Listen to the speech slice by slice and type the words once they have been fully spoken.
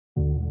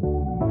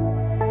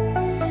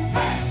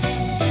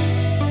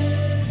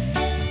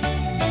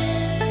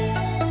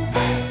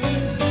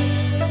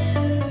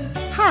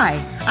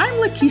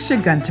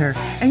Lakeisha Gunter,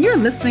 and you're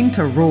listening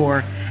to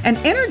Roar, an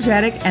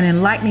energetic and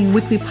enlightening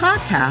weekly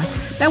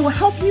podcast that will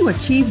help you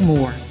achieve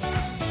more.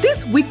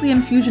 This weekly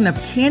infusion of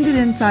candid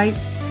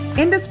insights,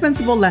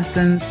 indispensable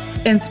lessons,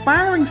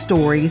 inspiring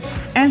stories,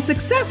 and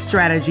success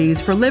strategies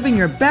for living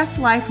your best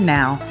life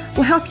now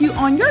will help you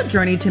on your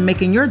journey to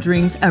making your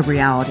dreams a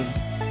reality.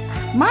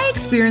 My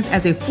experience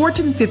as a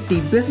Fortune 50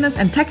 business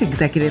and tech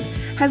executive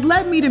has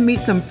led me to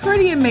meet some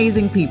pretty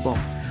amazing people.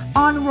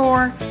 On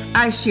Roar,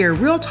 I share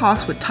real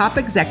talks with top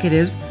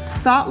executives,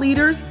 thought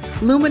leaders,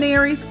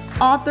 luminaries,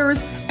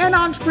 authors, and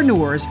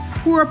entrepreneurs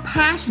who are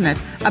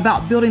passionate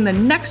about building the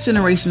next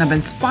generation of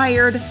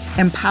inspired,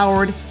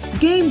 empowered,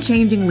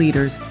 game-changing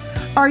leaders.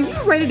 Are you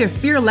ready to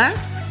fear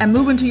less and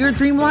move into your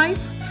dream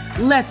life?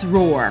 Let's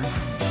roar.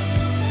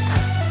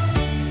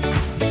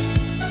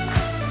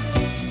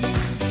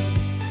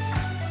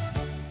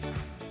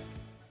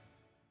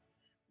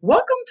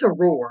 Welcome to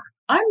Roar.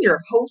 I'm your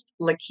host,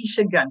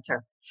 Lakeisha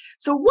Gunter.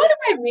 So what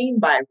do I mean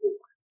by Roar?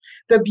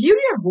 The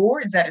beauty of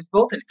Roar is that it's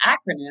both an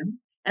acronym,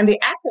 and the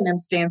acronym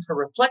stands for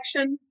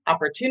reflection,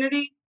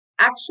 opportunity,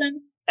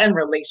 action, and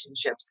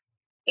relationships.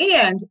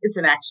 And it's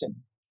an action.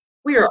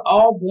 We are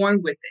all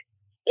born with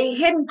it, a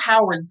hidden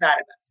power inside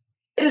of us.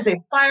 It is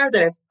a fire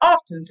that is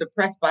often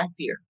suppressed by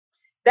fear.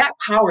 That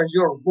power is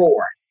your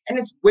roar, and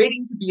it's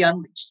waiting to be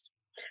unleashed.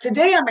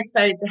 Today, I'm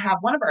excited to have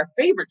one of our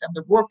favorites of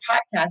the Roar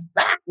podcast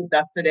back with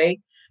us today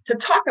to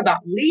talk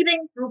about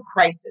leading through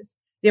crisis,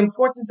 the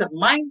importance of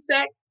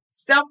mindset,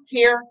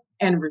 self-care,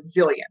 and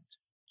resilience.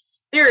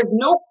 There is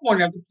no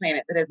corner of the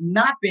planet that has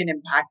not been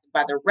impacted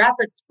by the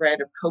rapid spread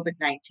of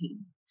COVID-19.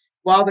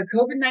 While the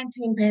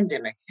COVID-19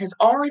 pandemic has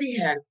already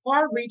had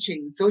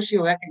far-reaching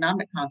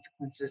socioeconomic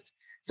consequences,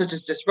 such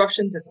as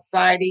disruption to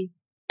society,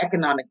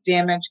 economic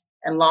damage,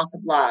 and loss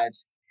of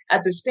lives,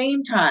 at the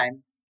same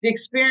time, the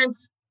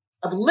experience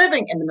of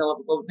living in the middle of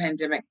a global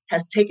pandemic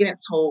has taken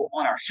its toll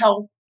on our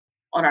health,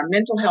 on our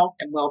mental health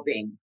and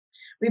well-being.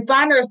 We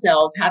find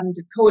ourselves having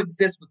to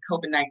coexist with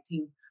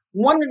COVID-19,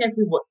 wondering if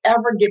we will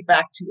ever get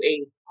back to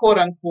a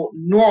quote-unquote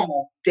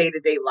normal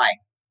day-to-day life.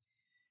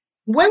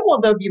 When will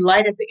there be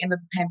light at the end of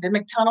the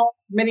pandemic tunnel?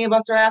 Many of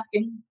us are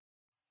asking.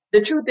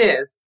 The truth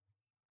is,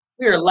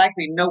 we are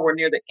likely nowhere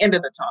near the end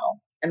of the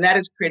tunnel, and that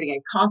is creating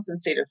a constant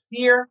state of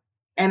fear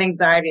and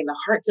anxiety in the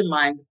hearts and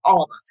minds of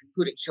all of us,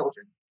 including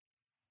children.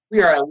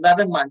 We are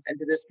 11 months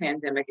into this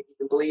pandemic, if you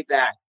can believe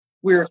that.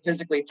 We are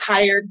physically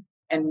tired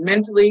and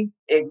mentally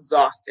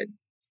exhausted.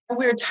 And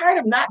we are tired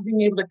of not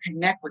being able to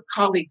connect with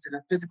colleagues in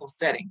a physical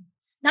setting,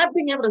 not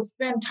being able to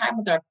spend time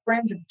with our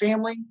friends and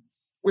family.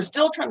 We're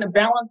still trying to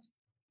balance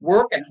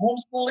work and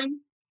homeschooling.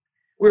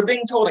 We're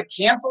being told to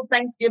cancel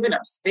Thanksgiving or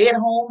stay at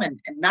home and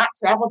not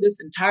travel this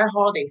entire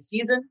holiday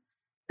season.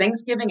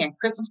 Thanksgiving and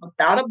Christmas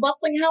without a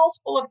bustling house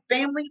full of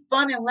family,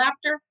 fun, and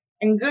laughter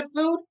and good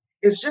food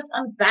is just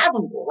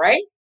unfathomable,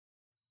 right?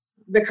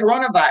 The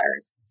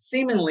coronavirus,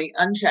 seemingly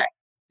unchecked,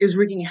 is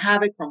wreaking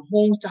havoc from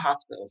homes to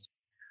hospitals.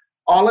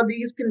 All of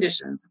these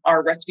conditions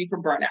are a recipe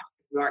for burnout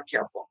if we aren't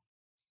careful.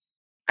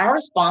 Our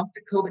response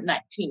to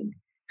COVID-19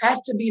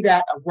 has to be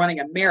that of running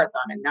a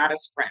marathon and not a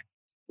sprint.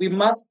 We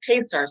must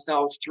pace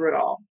ourselves through it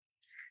all.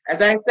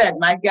 As I said,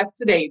 my guest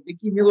today,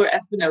 Vicki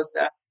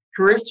Mueller-Espinosa,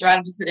 career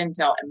strategist at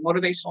Intel and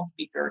motivational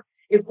speaker,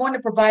 is going to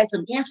provide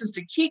some answers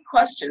to key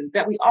questions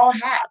that we all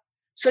have,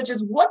 such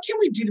as what can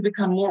we do to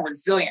become more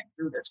resilient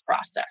through this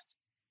process?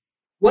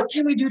 What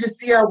can we do to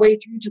see our way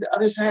through to the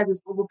other side of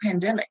this global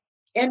pandemic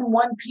in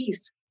one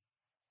piece?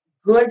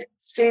 Good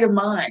state of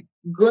mind,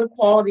 good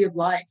quality of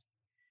life.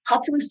 How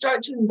can we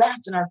start to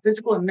invest in our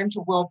physical and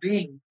mental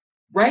well-being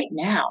right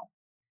now?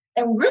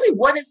 And really,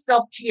 what is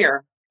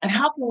self-care and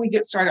how can we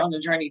get started on the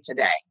journey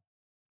today?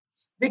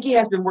 Vicki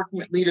has been working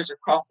with leaders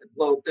across the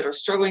globe that are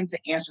struggling to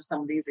answer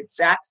some of these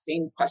exact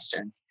same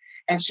questions.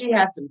 And she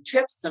has some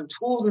tips, some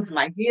tools, and some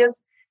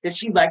ideas that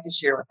she'd like to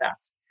share with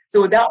us.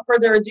 So without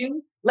further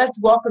ado, let's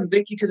welcome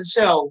Vicki to the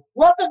show.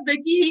 Welcome,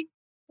 Vicki.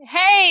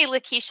 Hey,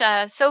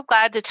 Lakeisha. So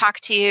glad to talk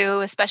to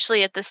you,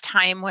 especially at this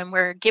time when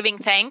we're giving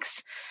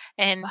thanks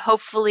and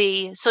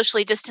hopefully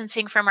socially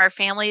distancing from our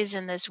families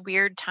in this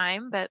weird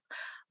time. But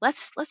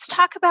let's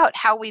talk about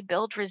how we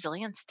build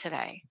resilience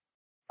today.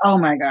 Oh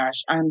my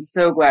gosh, I'm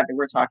so glad that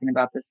we're talking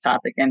about this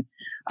topic. And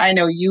I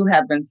know you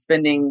have been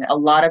spending a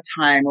lot of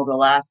time over the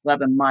last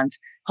 11 months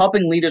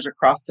helping leaders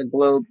across the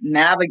globe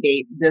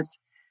navigate this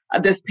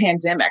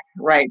pandemic,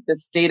 right?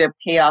 This state of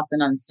chaos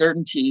and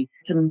uncertainty.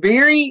 Some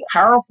very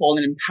powerful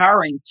and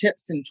empowering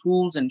tips and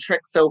tools and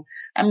tricks. So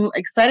I'm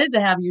excited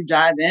to have you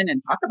dive in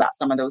and talk about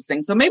some of those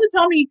things. So maybe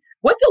tell me,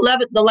 what's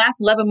the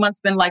last 11 months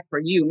been like for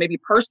you, maybe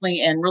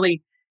personally, and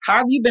really, how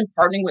have you been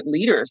partnering with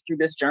leaders through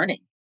this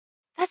journey?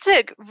 That's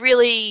a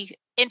really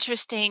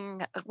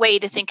interesting way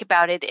to think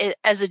about it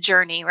as a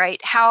journey,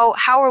 right? How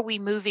are we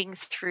moving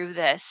through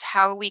this?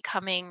 How are we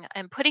coming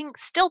and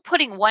still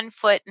putting one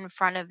foot in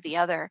front of the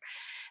other?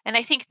 And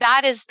I think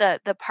that is the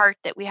part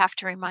that we have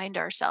to remind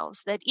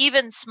ourselves, that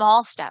even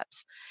small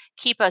steps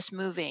keep us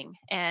moving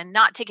and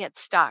not to get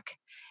stuck.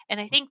 And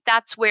I think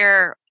that's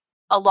where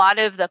a lot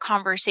of the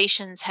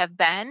conversations have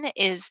been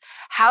is,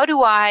 how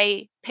do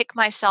I pick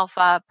myself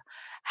up?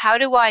 How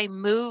do I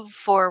move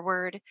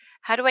forward?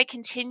 How do I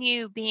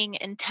continue being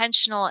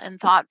intentional and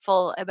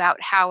thoughtful about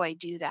how I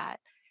do that?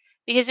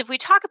 Because if we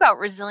talk about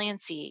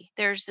resiliency,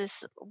 there's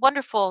this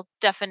wonderful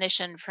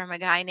definition from a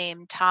guy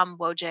named Tom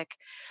Wojcik,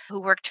 who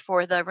worked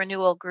for the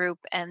Renewal Group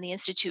and the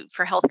Institute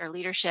for Healthcare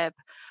Leadership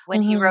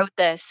when he Mhm. wrote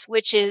this,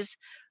 which is,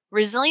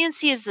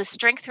 resiliency is the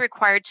strength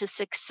required to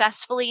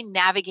successfully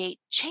navigate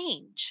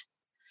change.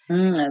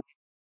 Mm,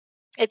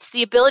 It's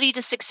the ability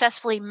to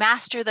successfully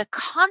master the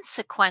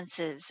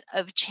consequences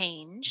of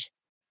change,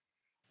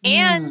 mm.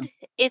 and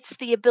it's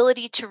the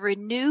ability to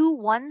renew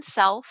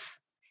oneself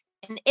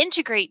and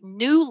integrate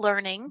new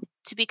learning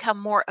to become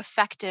more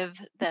effective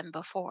than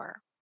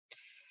before.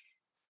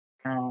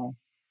 Wow.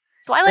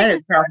 So I like That to,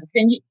 is powerful.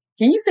 Can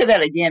you say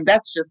that again?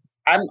 That's just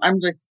I'm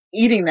just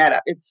eating that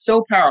up. It's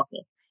so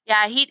powerful.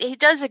 yeah, he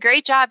does a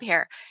great job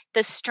here.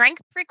 The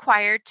strength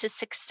required to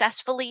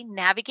successfully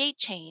navigate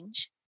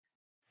change.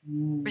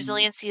 Mm.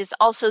 Resiliency is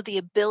also the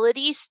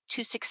ability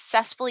to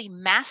successfully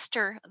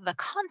master the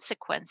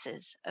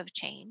consequences of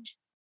change.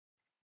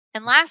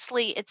 And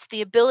lastly, it's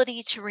the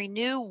ability to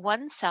renew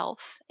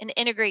oneself and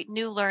integrate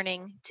new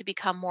learning to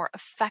become more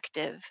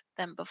effective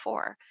than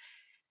before.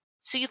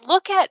 So you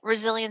look at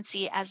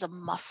resiliency as a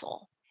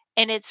muscle,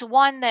 and it's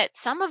one that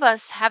some of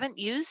us haven't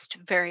used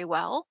very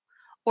well,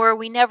 or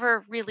we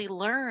never really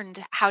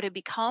learned how to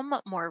become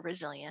more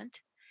resilient.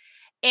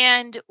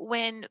 And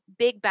when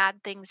big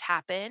bad things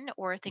happen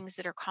or things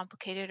that are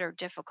complicated or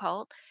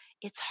difficult,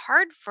 it's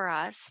hard for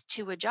us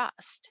to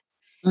adjust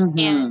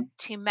and Mhm.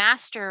 to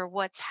master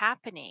what's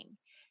happening.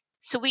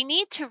 So we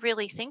need to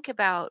really think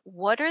about,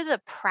 what are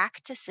the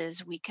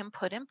practices we can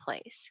put in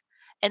place?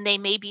 And they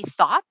may be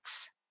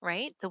thoughts,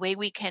 right? The way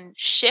we can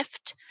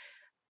shift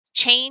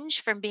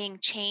change from being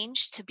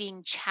changed to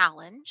being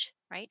challenge,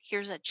 right?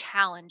 Here's a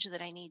challenge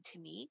that I need to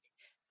meet.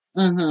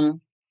 Mhm.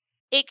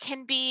 It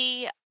can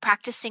be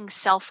practicing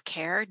self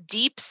care,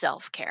 deep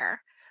self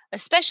care,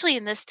 especially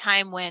in this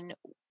time when,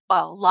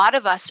 well, a lot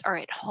of us are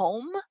at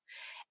home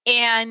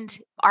and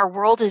our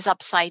world is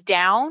upside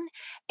down,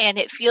 and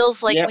it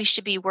feels like Yep. we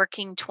should be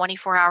working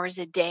 24 hours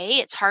a day.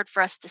 It's hard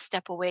for us to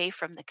step away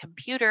from the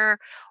computer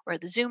or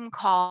the Zoom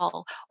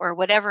call or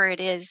whatever it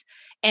is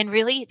and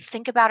really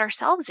think about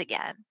ourselves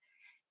again.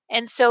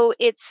 And so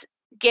it's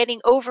getting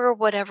over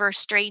whatever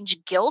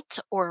strange guilt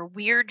or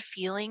weird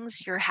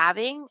feelings you're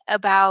having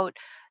about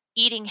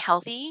eating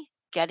healthy,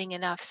 getting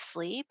enough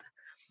sleep,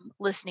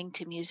 listening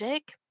to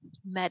music,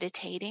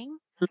 meditating,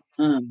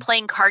 Mm.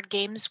 playing card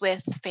games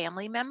with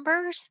family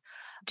members,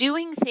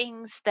 doing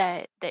things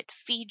that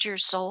feed your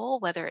soul,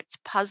 whether it's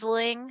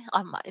puzzling.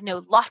 I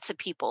know lots of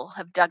people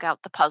have dug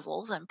out the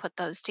puzzles and put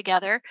those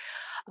together.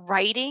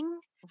 Writing,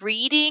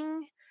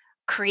 reading,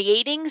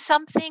 creating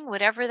something,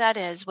 whatever that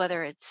is,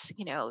 whether it's,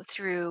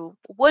 through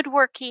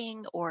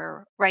woodworking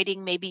or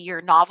writing maybe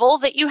your novel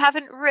that you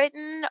haven't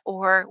written,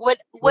 or Right.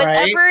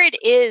 whatever it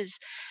is,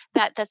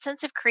 that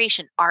sense of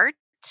creation, art,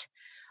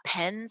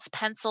 pens,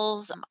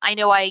 pencils. I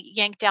know I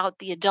yanked out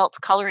the adult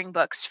coloring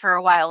books for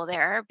a while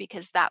there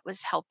because that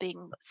was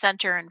helping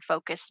center and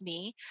focus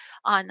me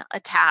on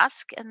a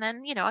task. And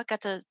then, I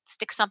got to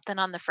stick something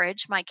on the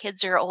fridge. My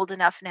kids are old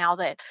enough now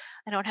that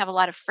I don't have a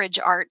lot of fridge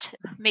art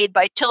made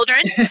by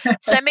children.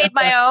 So I made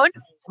my own.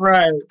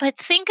 Right. But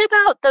think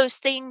about those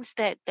things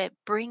that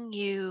bring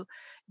you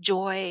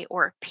joy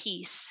or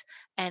peace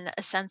and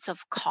a sense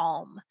of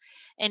calm.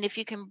 And if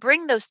you can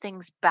bring those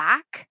things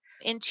back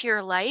into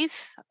your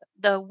life,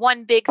 the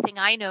one big thing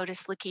I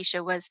noticed,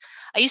 Lakeisha, was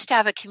I used to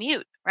have a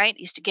commute, right? I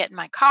used to get in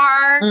my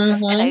car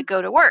and Mhm. I'd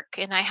go to work,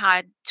 and I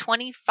had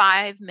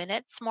 25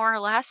 minutes more or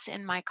less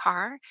in my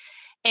car.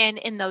 And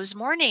in those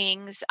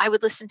mornings, I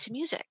would listen to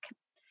music.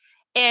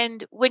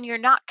 And when you're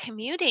not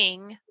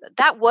commuting,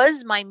 that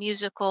was my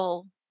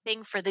musical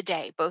thing for the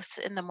day, both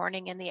in the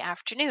morning and the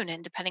afternoon.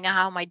 And depending on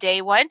how my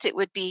day went, it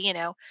would be,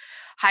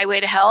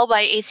 Highway to Hell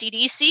by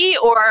AC/DC,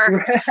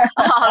 or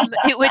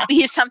it would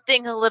be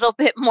something a little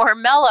bit more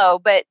mellow.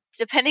 But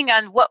depending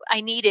on what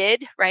I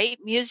needed, right,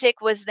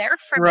 music was there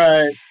for me.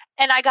 Right.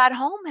 And I got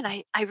home and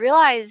I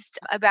realized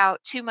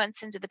about 2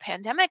 months into the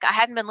pandemic, I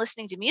hadn't been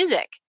listening to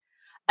music.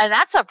 And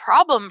that's a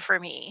problem for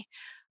me.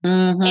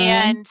 Mhm.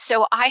 And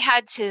so I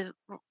had to,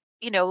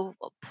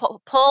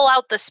 pull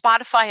out the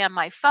Spotify on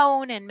my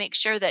phone and make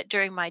sure that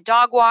during my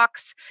dog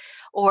walks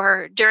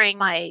or during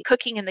my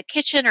cooking in the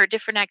kitchen or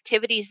different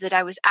activities that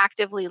I was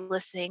actively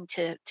listening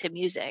to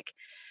music.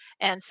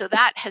 And so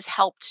that has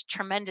helped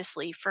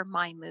tremendously for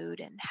my mood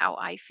and how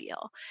I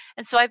feel.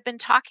 And so I've been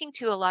talking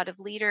to a lot of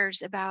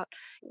leaders about,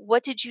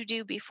 what did you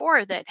do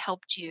before that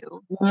helped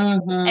you?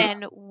 Mhm.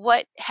 And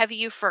what have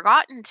you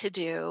forgotten to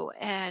do?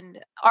 And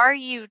are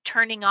you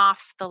turning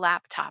off the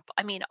laptop?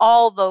 I mean,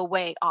 all the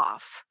way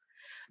off,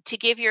 to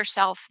give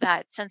yourself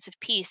that sense of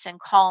peace and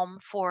calm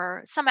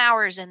for some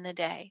hours in the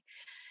day.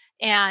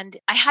 And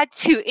I had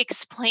to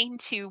explain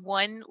to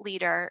one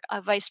leader,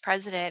 a vice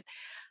president,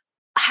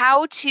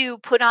 how to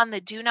put on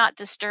the do not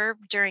disturb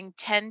during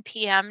 10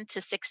 p.m.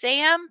 to 6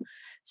 a.m.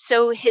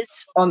 So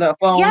his On the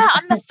phone. yeah,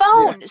 on the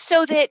Yeah. phone,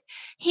 so that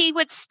he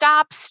would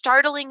stop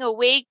startling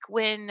awake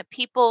when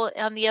people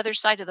on the other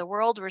side of the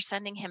world were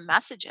sending him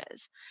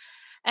messages.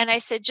 And I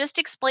said, just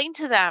explain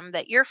to them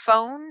that your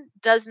phone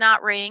does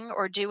not ring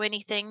or do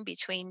anything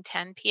between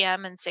 10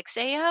 p.m. and 6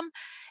 a.m.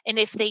 And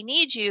if they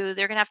need you,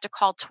 they're going to have to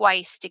call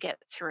twice to get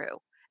through.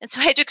 And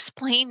so I had to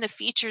explain the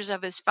features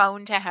of his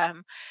phone to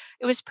him.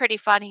 It was pretty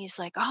funny. He's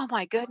like, "Oh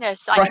my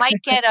goodness, I Right.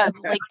 might get a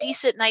like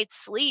decent night's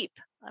sleep."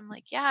 I'm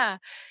like, "Yeah,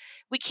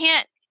 we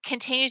can't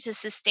continue to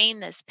sustain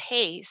this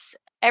pace."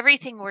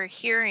 Everything we're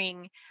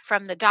hearing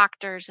from the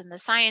doctors and the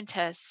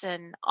scientists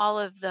and all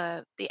of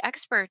the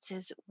experts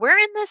is we're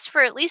in this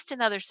for at least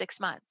another 6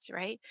 months,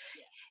 right?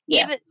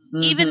 Yeah.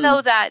 Even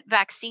though that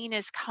vaccine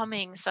is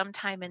coming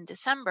sometime in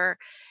December,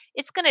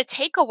 it's going to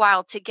take a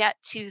while to get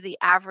to the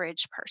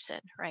average person,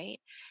 right?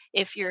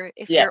 If Yeah.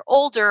 you're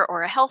older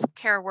or a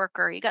healthcare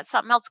worker, you got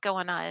something else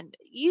going on,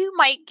 you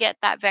might get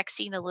that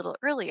vaccine a little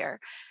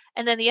earlier.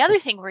 And then the other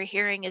thing we're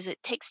hearing is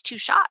it takes 2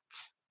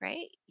 shots,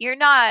 right? You're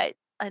not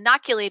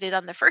inoculated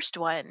on the first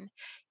one.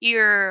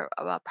 You're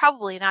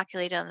probably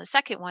inoculated on the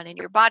second one, and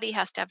your body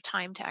has to have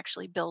time to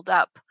actually build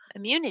up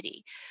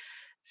immunity.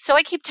 So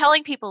I keep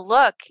telling people,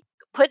 look,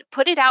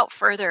 put it out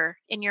further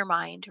in your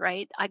mind,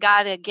 right? I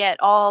got to get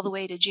all the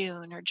way to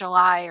June or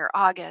July or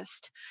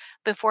August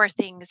before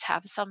things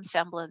have some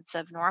semblance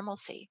of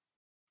normalcy.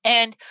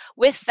 And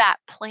with that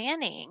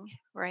planning,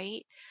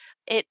 right,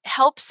 it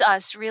helps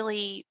us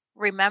really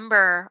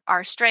remember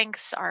our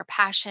strengths, our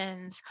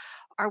passions,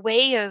 our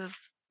way of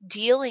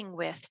dealing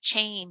with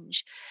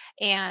change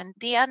and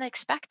the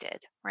unexpected,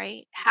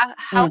 right?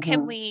 How can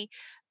Mm-hmm. we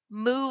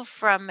move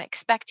from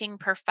expecting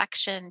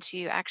perfection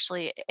to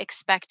actually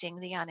expecting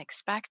the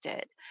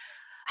unexpected?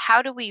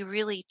 How do we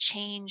really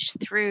change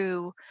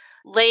through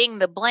laying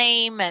the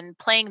blame and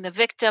playing the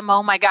victim?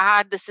 Oh my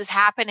God, this is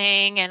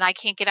happening and I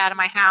can't get out of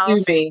my To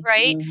house, me.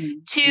 right? Mm-hmm.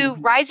 To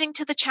Mm-hmm. rising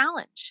to the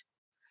challenge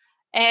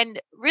and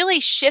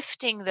really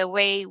shifting the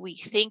way we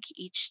think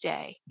each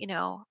day.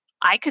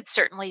 I could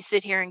certainly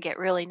sit here and get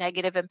really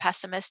negative and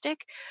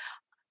pessimistic.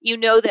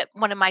 That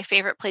one of my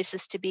favorite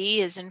places to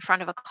be is in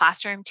front of a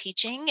classroom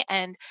teaching,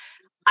 and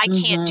I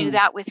can't do Mm-hmm.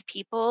 that with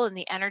people and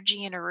the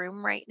energy in a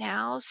room right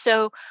now.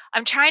 So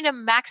I'm trying to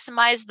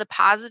maximize the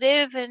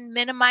positive and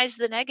minimize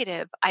the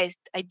negative. I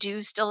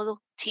do still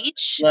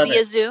teach Love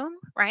via it. Zoom,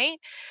 right?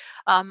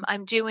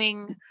 I'm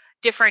doing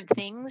different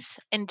things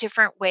in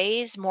different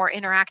ways, more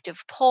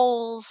interactive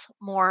polls,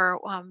 more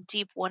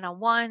deep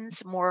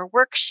one-on-ones, more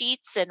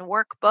worksheets and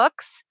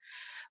workbooks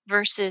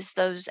versus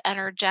those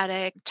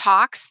energetic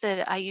talks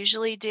that I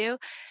usually do.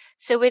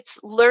 So it's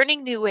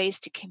learning new ways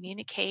to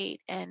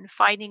communicate and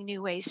finding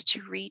new ways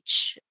to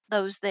reach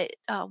those that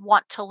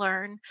want to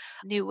learn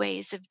new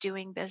ways of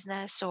doing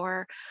business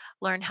or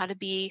learn how to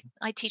be.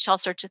 I teach all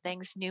sorts of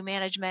things, new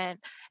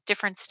management,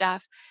 different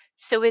stuff.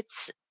 So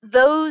it's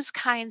those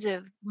kinds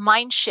of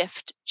mind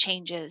shift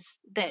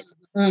changes that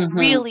Mm-hmm.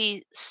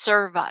 really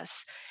serve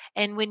us.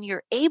 And when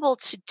you're able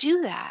to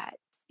do that,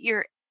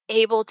 you're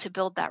able to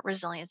build that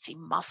resiliency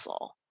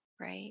muscle,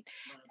 right?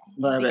 And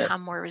Love it.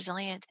 become more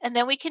resilient. And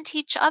then we can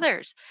teach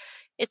others.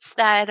 It's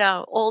that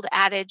old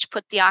adage,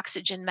 put the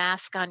oxygen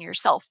mask on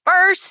yourself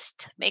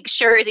first, make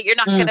sure that you're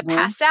not going to Mm-hmm.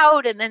 pass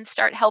out, and then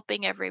start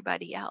helping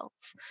everybody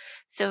else.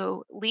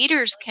 So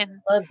leaders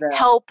can Love that.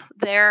 help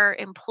their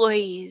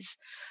employees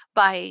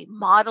by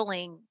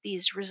modeling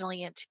these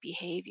resilient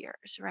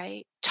behaviors,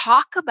 right?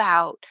 Talk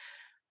about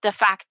the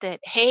fact that,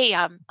 hey,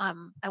 I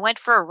went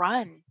for a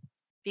run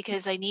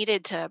because I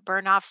needed to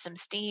burn off some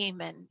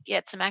steam and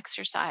get some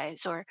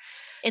exercise, or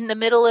in the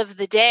middle of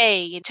the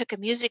day, you took a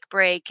music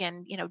break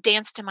and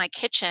danced in my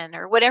kitchen,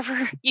 or whatever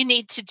you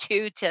need to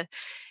do to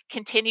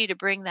continue to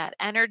bring that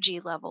energy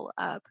level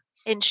up,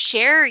 and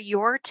share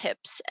your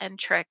tips and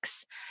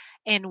tricks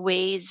and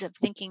ways of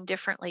thinking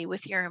differently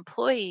with your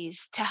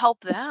employees to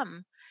help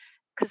them,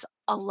 because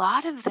a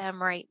lot of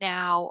them right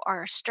now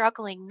are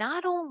struggling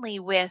not only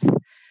with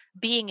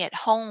being at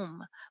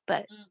home,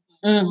 but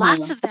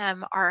lots Mm-hmm. of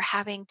them are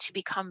having to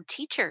become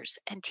teachers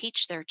and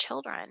teach their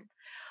children,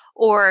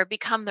 or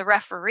become the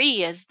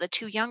referee as the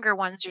two younger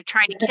ones are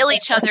trying to kill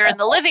each other in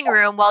the living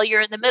room while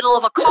you're in the middle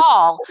of a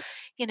call,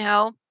 you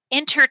know,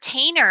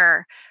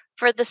 entertainer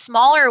for the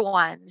smaller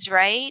ones,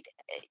 right?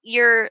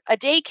 You're a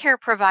daycare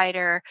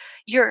provider.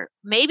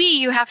 Maybe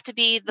you have to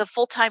be the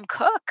full-time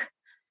cook.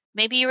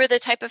 Maybe you were the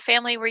type of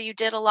family where you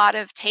did a lot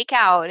of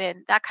takeout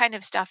and that kind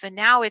of stuff. And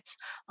now it's,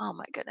 oh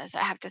my goodness,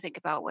 I have to think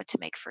about what to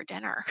make for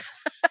dinner.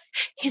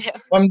 you know,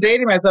 Well, I'm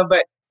dating myself,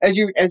 but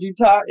you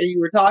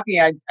were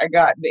talking, I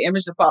got the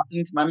image that popped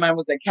into my mind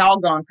was a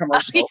Calgon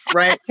commercial,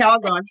 right? yes,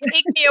 Calgon.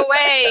 take me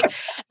away.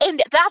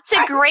 And that's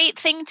a great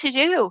thing to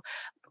do.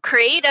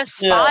 Create a Yeah.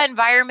 spa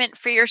environment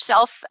for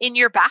yourself in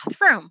your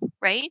bathroom,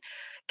 right?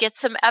 Get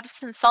some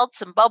Epsom salts,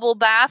 some bubble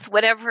bath,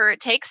 whatever it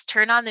takes.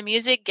 Turn on the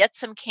music, get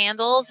some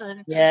candles,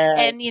 and Yes.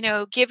 and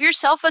give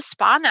yourself a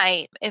spa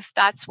night if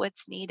that's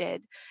what's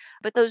needed.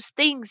 But those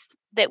things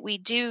that we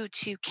do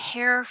to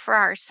care for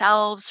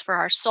ourselves, for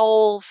our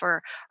soul,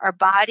 for our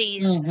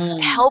bodies, Mm-hmm.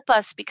 help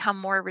us become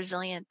more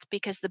resilient,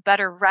 because the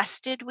better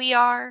rested we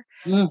are,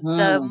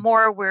 the Mm-hmm.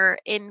 more we're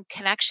in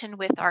connection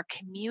with our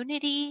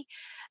community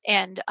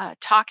and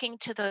talking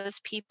to those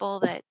people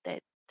that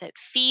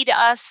feed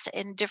us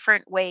in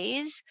different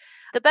ways,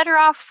 the better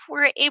off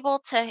we're able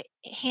to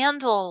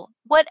handle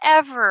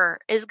whatever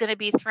is going to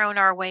be thrown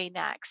our way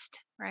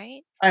next,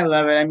 right? I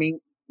love it. I mean,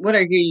 what I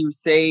hear you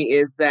say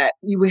is that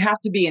you have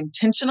to be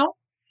intentional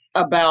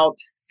about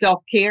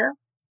self care,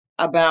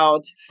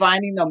 about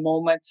finding the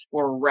moments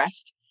for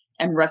rest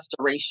and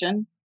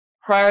restoration,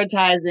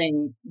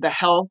 prioritizing the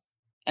health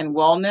and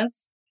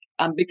wellness.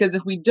 Because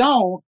if we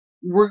don't,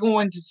 we're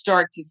going to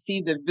start to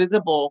see the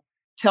visible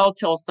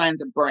telltale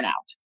signs of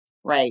burnout,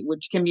 right?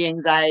 Which can be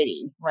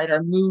anxiety, right?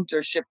 Our moods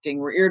are shifting,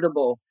 we're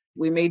irritable,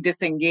 we may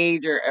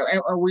disengage,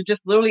 or we're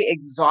just literally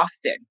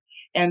exhausted.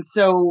 And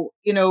so,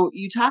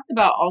 you talked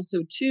about also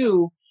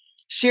too,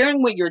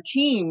 sharing with your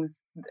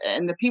teams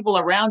and the people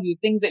around you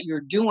things that you're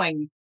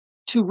doing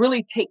to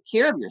really take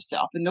care of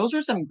yourself. And those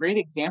are some great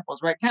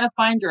examples, right? Kind of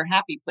find your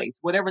happy place,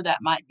 whatever that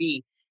might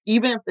be,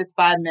 even if it's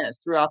 5 minutes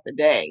throughout the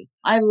day.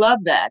 I love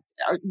that.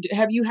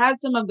 Have you had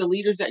some of the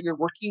leaders that you're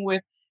working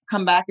with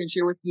come back and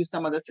share with you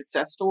some of the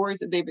success stories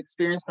that they've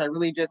experienced by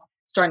really just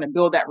starting to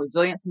build that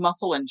resilience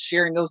muscle and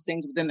sharing those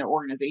things within their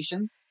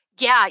organizations?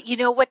 Yeah, you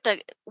know what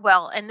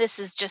well, and this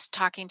is just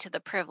talking to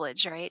the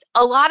privilege, right?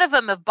 A lot of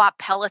them have bought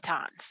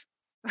Pelotons,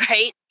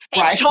 right?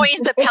 And Right.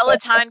 joined the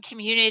Peloton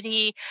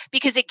community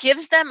because it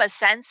gives them a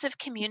sense of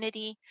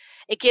community.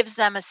 It gives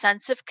them a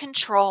sense of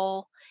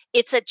control.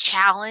 It's a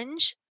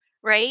challenge,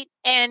 right?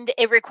 And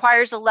it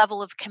requires a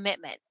level of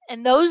commitment.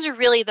 And those are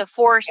really the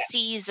four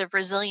C's of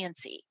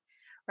resiliency,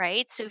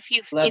 right? So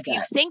Love if you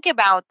that. think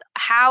about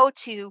how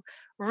to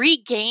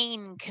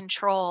regain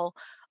control,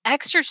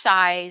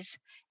 exercise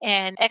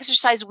and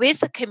exercise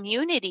with a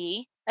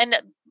community, and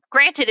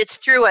granted it's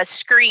through a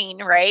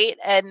screen, right,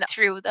 and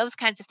through those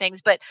kinds of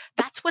things, but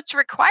that's what's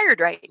required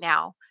right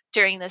now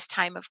during this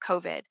time of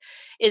COVID,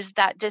 is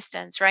that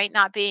distance, right,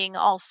 not being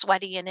all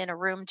sweaty and in a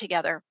room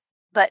together,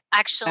 but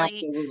actually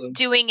Absolutely.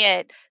 doing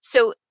it.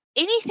 So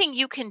anything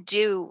you can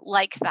do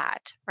like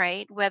that,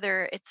 right,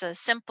 whether it's a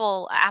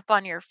simple app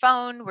on your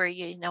phone where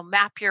you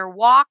map your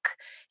walk,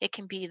 it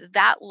can be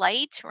that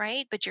light,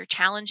 right, but you're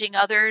challenging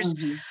others.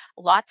 Hmm.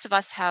 Lots of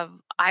us have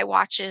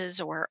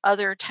iWatches or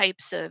other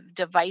types of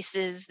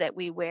devices that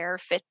we wear,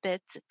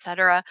 Fitbits,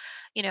 etc.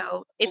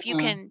 If you Hmm.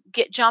 can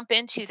jump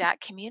into that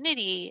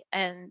community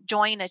and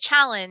join a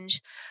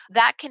challenge,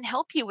 that can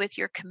help you with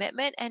your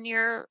commitment and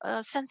your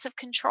sense of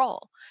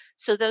control.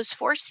 So those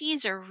four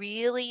C's are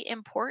really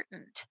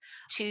important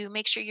to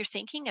make sure you're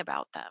thinking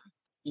about them.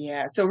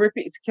 Yeah. So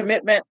repeat: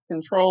 commitment,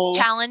 control.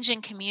 Challenge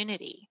and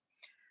community,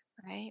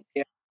 right?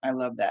 Yeah, I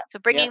love that. So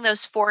Yeah. bringing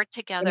those four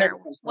together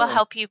Commitment, will control.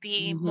 help you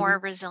be Hmm. more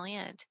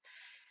resilient.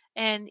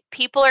 And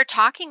people are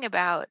talking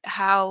about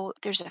how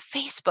there's a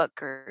Facebook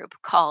group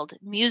called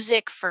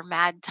Music for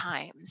Mad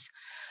Times.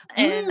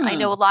 And I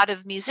know Mm. a lot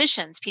of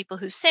musicians, people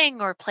who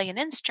sing or play an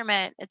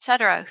instrument,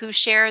 etc., who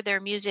share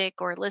their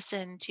music or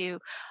listen to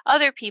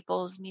other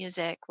people's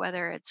music,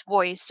 whether it's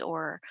voice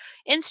or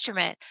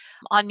instrument,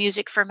 on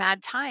Music for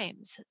Mad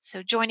Times.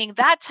 So joining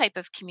that type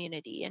of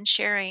community and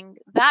sharing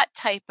that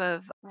type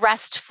of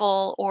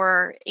restful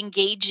or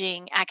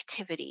engaging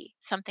activity,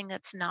 something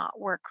that's not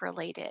work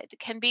related,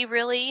 can be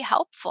really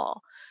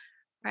helpful,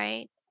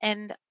 right?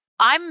 And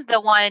I'm the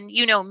one,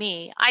 you know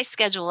me, I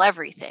schedule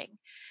everything.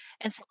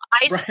 And so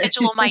I Right.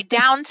 schedule my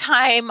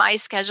downtime, I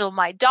schedule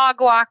my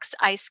dog walks,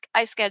 I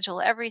schedule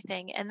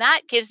everything. And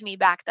that gives me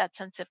back that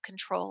sense of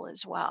control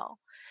as well.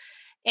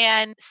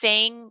 And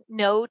saying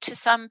no to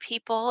some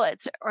people,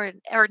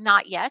 or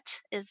not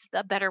yet, is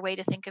the better way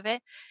to think of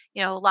it.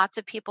 Lots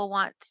of people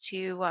want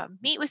to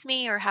meet with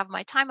me or have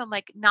my time. I'm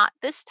like, not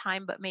this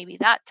time, but maybe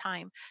that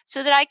time,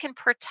 so that I can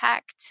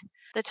protect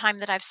the time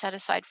that I've set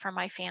aside for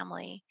my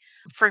family,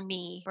 for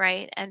me,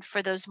 right, and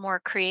for those more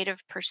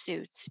creative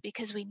pursuits,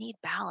 because we need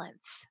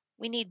balance.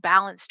 We need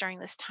balance during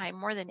this time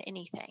more than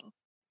anything.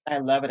 I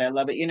love it. I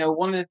love it.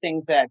 One of the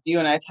things that you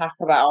and I talk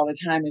about all the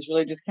time is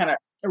really just kind of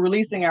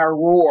releasing our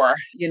roar,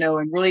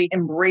 and really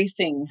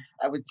embracing,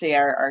 I would say,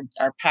 our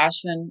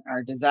passion,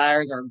 our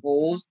desires, our Mhm.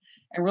 goals,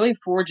 and really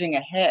forging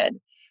ahead.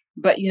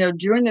 But,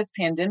 during this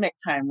pandemic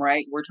time,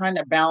 right, we're trying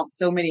to balance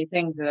so many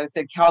things. As I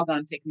said,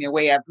 Calgon, take me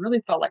away. I've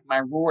really felt like my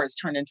roar has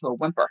turned into a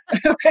whimper.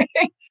 Okay.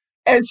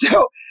 And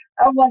so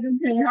I'm like,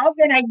 okay, how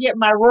can I get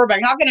my roar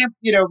back? How can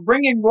I,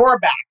 bring in roar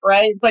back,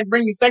 right? It's like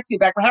bringing sexy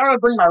back, but how do I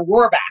bring my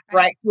roar back, Right.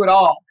 right, through it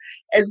all?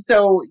 And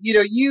so,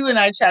 you and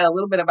I chat a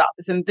little bit about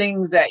some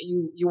things that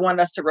you want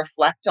us to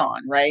reflect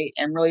on, right?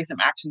 And really some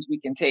actions we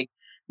can take.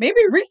 Maybe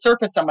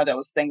resurface some of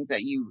those things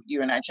that you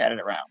and I chatted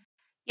around.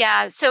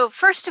 Yeah. So,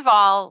 first of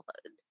all,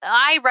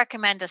 I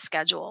recommend a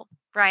schedule,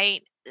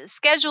 right?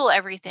 Schedule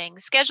everything.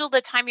 Schedule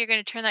the time you're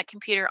going to turn that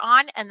computer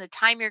on and the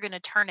time you're going to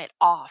turn it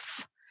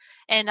off.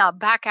 And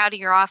back out of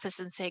your office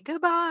and say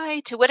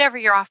goodbye to whatever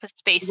your office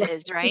space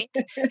is, right?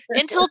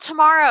 Until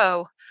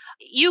tomorrow.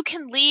 you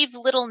can leave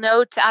little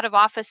notes, out of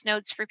office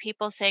notes for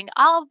people saying,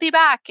 I'll be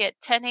back at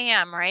 10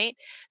 a.m., right?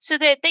 So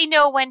that they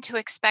know when to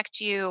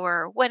expect you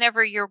or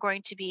whenever you're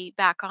going to be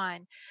back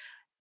on.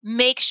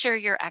 Make sure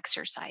you're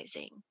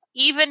exercising.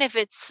 Even if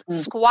it's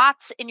Mm,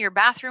 squats in your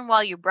bathroom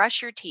while you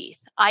brush your teeth,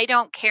 I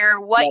don't care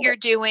what love you're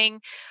it.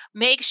 doing.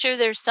 Make sure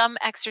there's some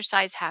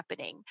exercise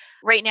happening.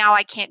 Right now,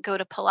 I can't go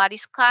to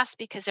Pilates class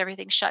because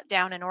everything's shut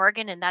down in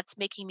Oregon, and that's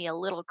making me a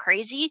little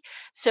crazy.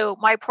 So,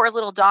 my poor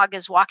little dog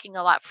is walking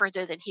a lot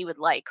further than he would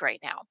like right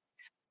now.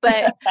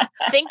 But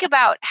think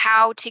about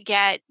how to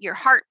get your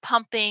heart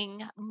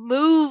pumping,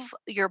 move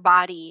your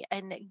body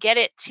and get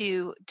it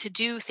to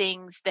do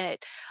things that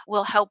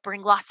will help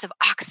bring lots of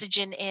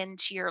oxygen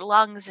into your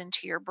lungs,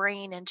 into your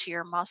brain, into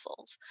your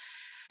muscles.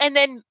 And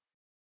then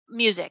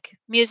music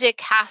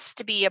has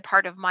to be a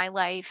part of my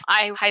life.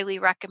 I highly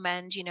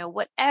recommend,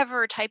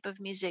 whatever type of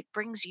music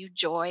brings you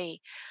joy,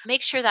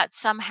 make sure that's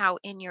somehow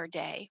in your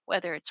day,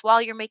 whether it's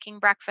while you're making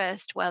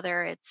breakfast,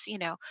 whether it's,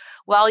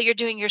 while you're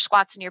doing your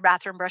squats in your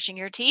bathroom brushing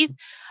your teeth.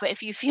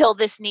 If you feel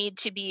this need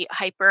to be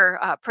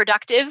hyper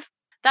productive,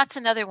 that's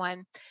another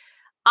one.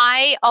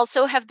 I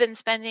also have been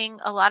spending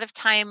a lot of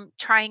time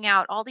trying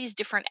out all these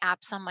different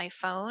apps on my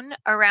phone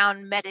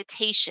around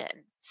meditation.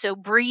 So,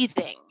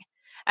 breathing,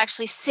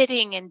 actually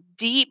sitting and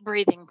deep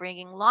breathing,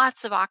 bringing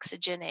lots of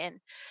oxygen in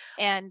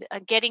and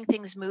getting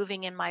things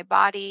moving in my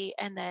body,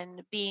 and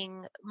then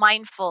being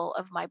mindful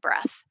of my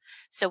breath.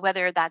 So,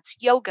 whether that's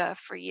yoga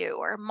for you,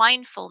 or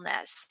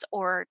mindfulness,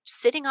 or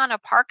sitting on a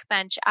park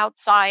bench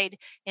outside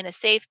in a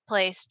safe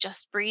place,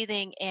 just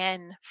breathing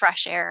in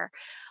fresh air,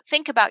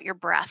 think about your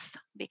breath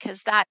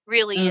because that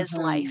really is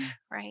Hmm. life,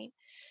 right?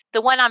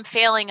 The one I'm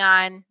failing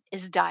on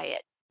is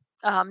diet.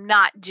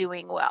 Not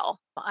doing well.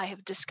 I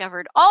have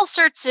discovered all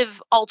sorts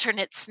of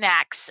alternate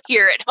snacks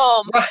here at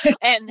home, Right.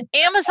 and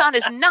Amazon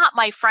is not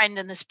my friend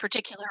in this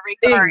particular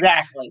regard.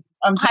 Exactly.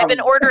 I'm I've been telling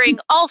you. ordering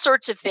all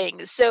sorts of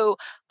things. So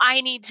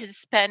I need to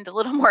spend a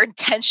little more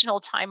intentional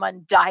time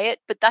on diet,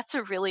 but that's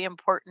a really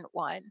important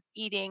one,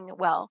 eating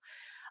well.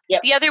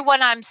 Yep. The other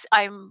one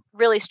I'm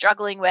really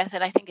struggling with,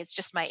 and I think it's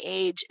just my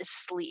age, is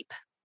sleep.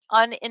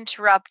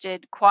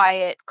 Uninterrupted,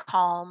 quiet,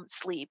 calm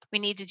sleep. We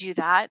need to do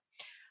that.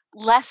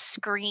 Less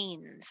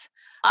screens.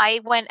 I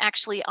went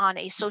actually on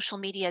a social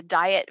media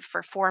diet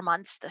for 4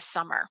 months this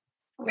summer,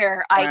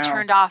 where I Wow.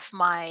 turned off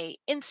my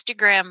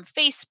Instagram,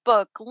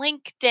 Facebook,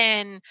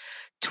 LinkedIn,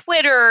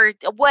 Twitter,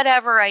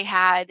 whatever I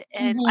had,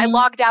 and I Hmm.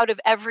 logged out of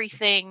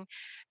everything,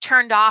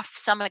 turned off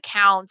some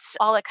accounts,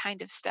 all that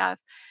kind of stuff,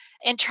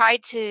 and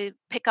tried to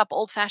pick up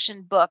old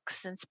fashioned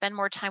books and spend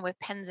more time with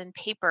pens and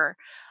paper.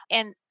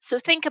 And so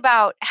think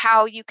about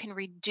how you can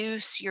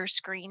reduce your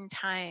screen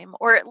time,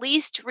 or at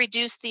least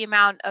reduce the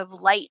amount of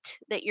light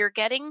that you're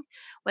getting,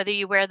 whether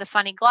you wear the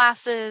funny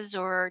glasses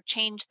or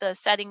change the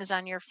settings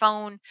on your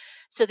phone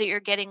so that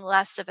you're getting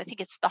less of, I think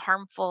it's the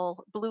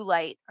harmful blue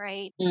light,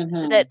 right?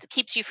 Hmm. That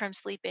keeps you from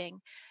sleeping.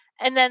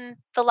 And then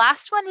the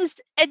last one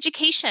is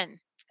education,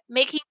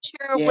 making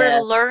sure we're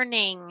Yes.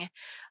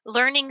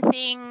 learning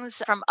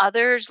things from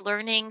others,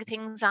 learning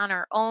things on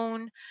our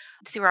own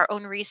through our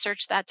own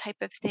research, that type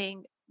of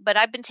thing. But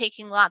I've been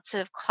taking lots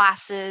of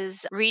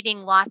classes,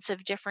 reading lots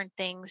of different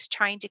things,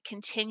 trying to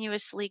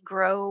continuously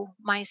grow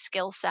my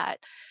skill set.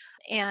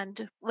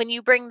 And when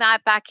you bring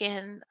that back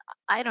in,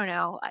 I don't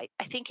know, I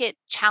think it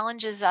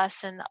challenges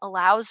us and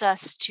allows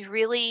us to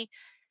really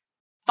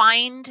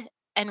find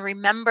and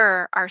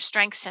remember our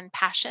strengths and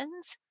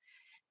passions,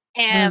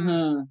 and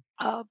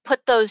Hmm.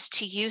 put those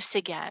to use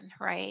again,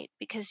 right?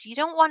 Because you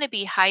don't want to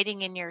be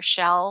hiding in your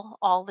shell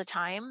all the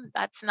time.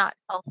 That's not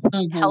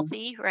Hmm.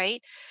 healthy,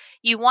 right?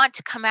 You want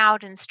to come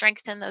out and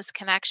strengthen those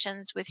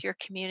connections with your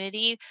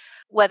community,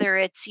 whether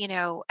it's,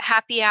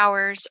 happy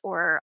hours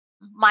or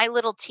my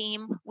little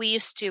team. We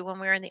used to, when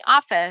we were in the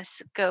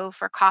office, go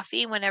for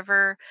coffee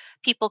whenever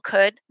people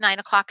could. 9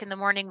 o'clock in the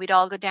morning, we'd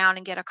all go down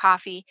and get a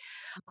coffee,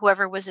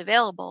 whoever was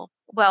available.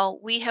 Well,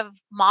 we have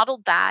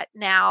modeled that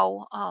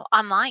now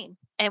online,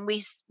 and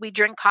we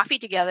drink coffee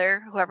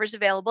together, whoever's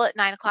available at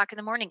 9 o'clock in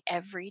the morning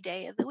every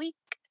day of the week.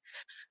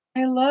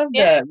 I love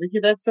Yeah. that, Vicky.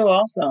 That's so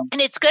awesome. And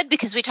it's good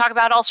because we talk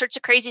about all sorts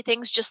of crazy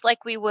things just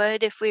like we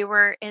would if we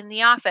were in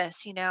the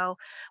office.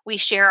 We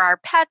share our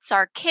pets,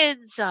 our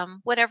kids,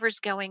 whatever's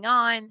going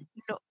on.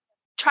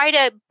 Try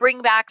to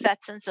bring back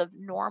that sense of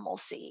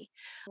normalcy,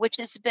 which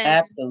has been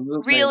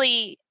Absolutely.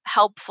 really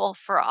helpful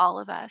for all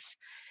of us.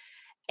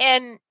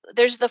 And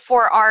there's the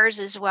 4 R's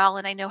as well.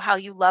 And I know how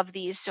you love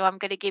these. So I'm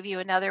going to give you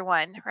another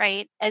one,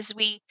 right? As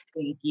we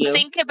Thank you.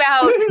 think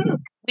about,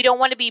 we don't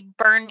want to be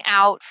burnt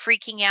out,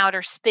 freaking out,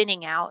 or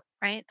spinning out,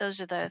 right?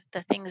 Those are the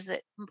things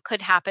that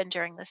could happen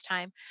during this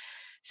time.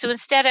 So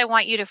instead, I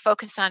want you to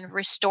focus on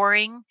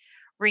restoring,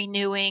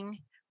 renewing,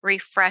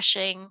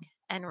 refreshing,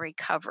 and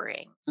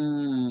recovering.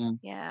 Mm.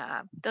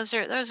 Yeah, those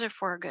are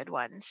 4 good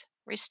ones.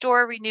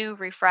 Restore, renew,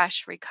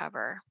 refresh,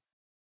 recover.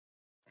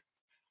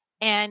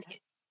 And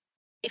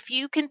if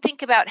you can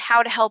think about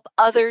how to help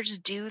others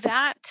do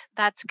that,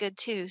 that's good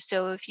too.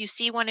 So if you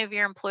see one of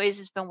your employees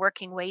has been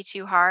working way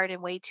too hard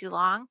and way too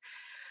long,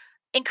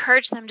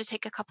 encourage them to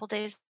take a couple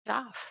days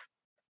off.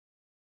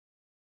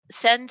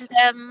 Send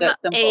them That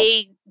simple.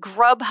 a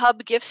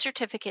Grubhub gift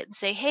certificate and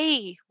say,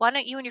 "Hey, why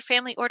don't you and your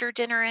family order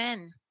dinner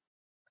in?"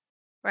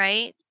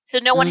 Right? So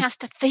no one Mm, has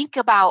to think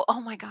about,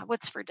 "Oh my God,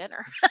 what's for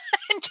dinner?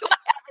 And do I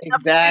have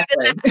enough food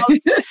in the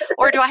exactly. house?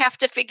 Or do I have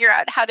to figure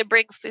out how to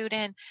bring food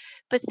in?"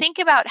 But think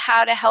about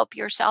how to help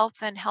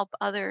yourself and help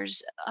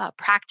others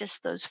practice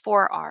those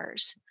 4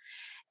 R's.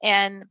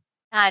 And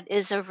that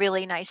is a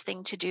really nice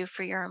thing to do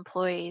for your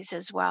employees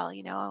as well,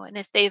 you know. And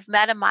if they've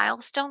met a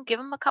milestone, give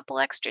them a couple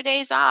extra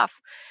days off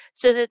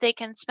so that they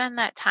can spend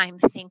that time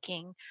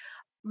thinking.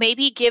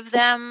 Maybe give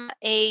them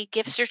a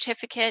gift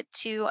certificate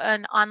to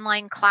an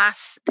online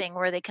class thing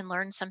where they can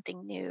learn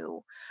something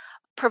new.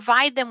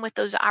 Provide them with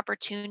those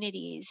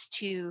opportunities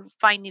to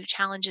find new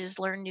challenges,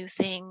 learn new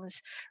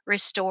things,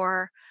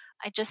 restore.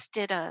 I just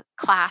did a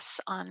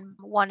class on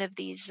one of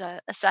these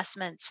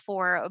assessments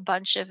for a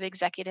bunch of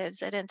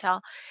executives at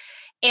Intel,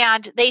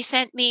 and they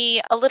sent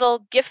me a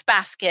little gift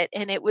basket,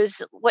 and it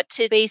was what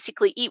to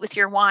basically eat with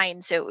your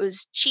wine. So it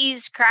was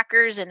cheese,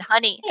 crackers, and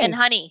Nice.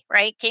 honey,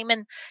 right? Came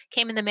in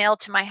the mail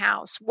to my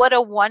house. What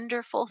a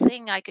wonderful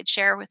thing I could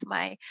share with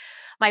my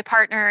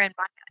partner and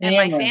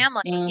my Family.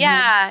 family. Hmm.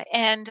 Yeah,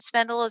 and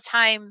spend a little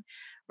time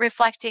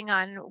reflecting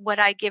on what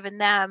I'd given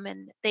them,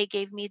 and they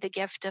gave me the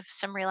gift of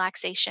some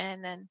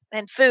relaxation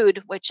and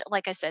food, which,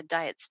 like I said,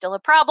 diet's still a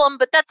problem,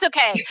 but that's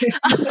okay.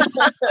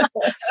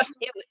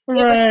 It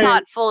was Right.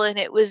 thoughtful, and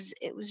it was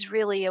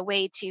really a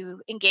way to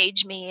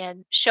engage me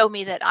and show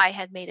me that I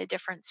had made a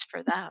difference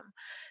for them.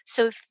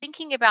 So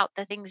thinking about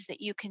the things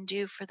that you can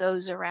do for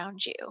those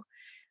around you,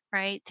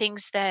 right?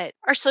 Things that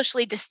are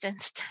socially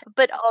distanced,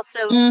 but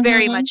also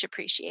very Hmm. much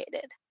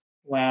appreciated.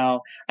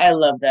 Wow. I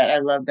love that. I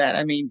love that.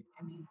 To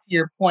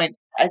your point,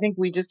 I think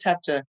we just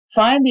have to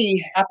find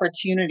the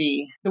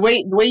opportunity. The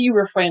way you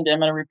reframed it, I'm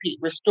gonna repeat: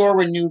 restore,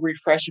 renew,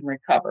 refresh, and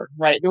recover.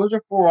 Right? Those are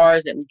 4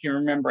 R's that we can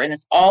remember. And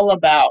it's all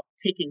about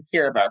taking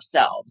care of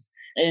ourselves.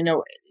 And,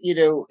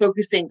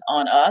 focusing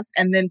on us,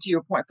 and then to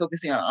your point,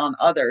 focusing on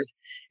others.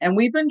 And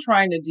we've been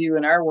trying to do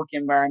in our work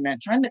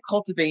environment, trying to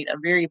cultivate a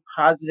very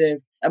positive,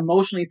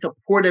 emotionally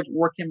supportive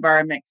work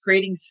environment,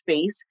 creating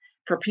space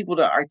for people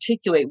to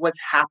articulate what's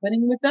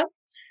happening with them,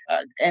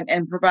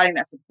 and providing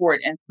that support,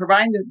 and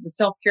providing the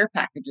self-care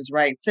packages,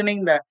 right?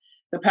 Sending the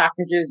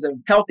packages of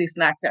healthy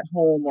snacks at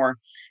home, or,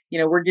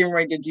 we're getting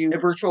ready to do a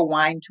virtual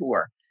wine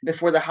tour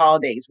before the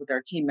holidays with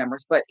our team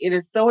members. But it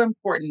is so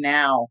important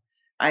now,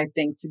 I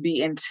think, to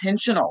be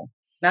intentional,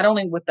 not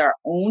only with our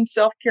own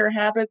self-care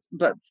habits,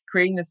 but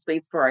creating the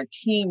space for our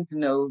teams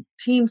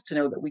to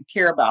know that we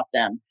care about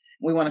them.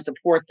 We want to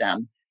support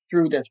them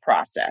through this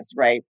process,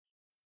 right?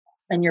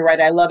 And you're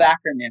right. I love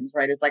acronyms,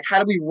 right? It's like, how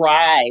do we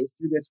rise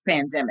through this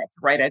pandemic,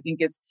 right?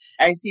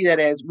 I see that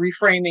as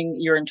reframing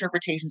your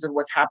interpretations of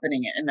what's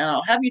happening. And then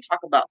I'll have you talk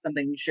about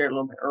something you shared a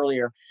little bit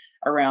earlier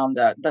around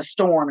the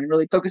storm, and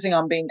really focusing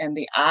on being in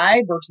the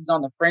eye versus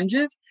on the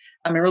fringes.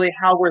 Really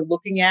how we're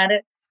looking at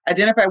it.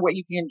 Identify what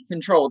you can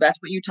control. That's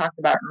what you talked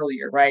about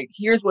earlier, right?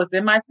 Here's what's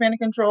in my span of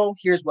control.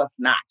 Here's what's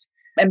not.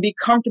 And be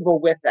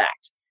comfortable with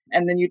that.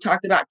 And then you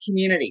talked about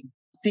community,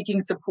 seeking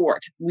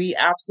support. We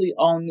absolutely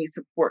all need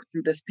support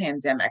through this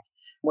pandemic,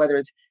 whether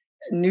it's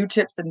new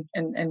tips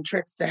and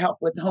tricks to help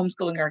with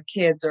homeschooling our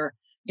kids, or,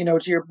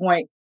 to your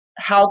point,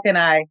 how can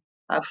I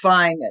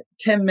find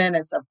 10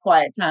 minutes of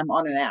quiet time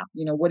on an app?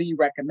 What do you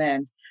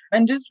recommend?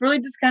 And just really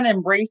just kind of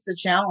embrace the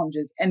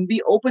challenges and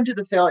be open to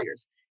the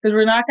failures, because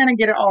we're not going to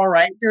get it all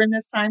right during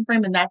this time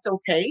frame, and that's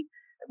okay.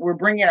 We're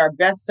bringing our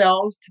best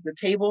selves to the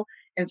table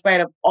in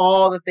spite of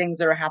all the things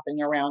that are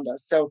happening around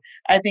us. So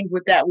I think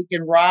with that, we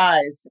can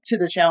rise to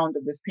the challenge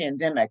of this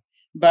pandemic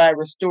by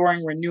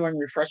restoring, renewing,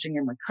 refreshing,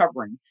 and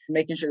recovering,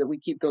 making sure that we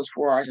keep those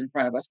 4 R's in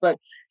front of us. But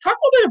talk a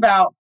little bit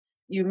about,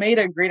 you made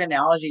a great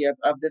analogy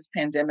of this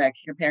pandemic,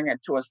 comparing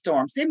it to a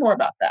storm. Say more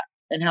about that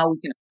and how we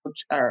can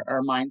approach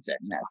our mindset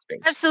in that space.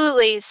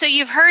 Absolutely. So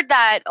you've heard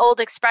that old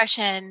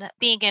expression,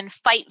 being in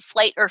fight,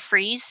 flight, or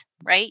freeze,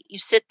 right? You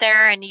sit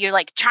there and you're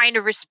like trying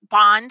to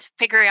respond,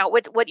 figuring out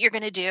what you're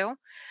going to do.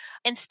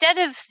 Instead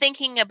of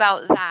thinking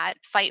about that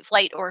fight,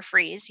 flight, or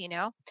freeze,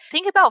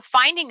 think about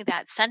finding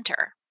that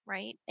center,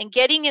 right? And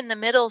getting in the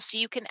middle so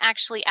you can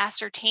actually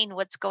ascertain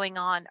what's going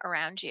on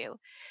around you.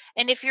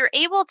 And if you're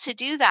able to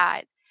do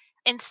that,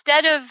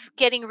 instead of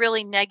getting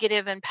really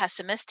negative and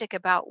pessimistic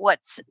about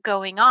what's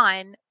going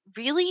on,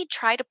 really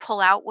try to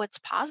pull out what's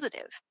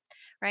positive.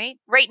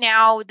 Right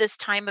now, this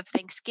time of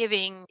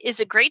Thanksgiving is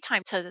a great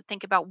time to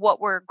think about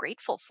what we're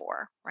grateful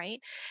for, right?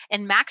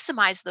 And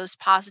maximize those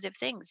positive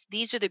things.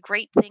 These are the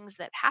great things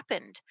that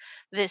happened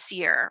this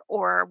year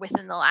or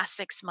within the last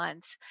 6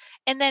 months,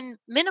 and then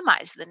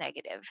minimize the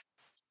negative.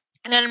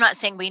 And I'm not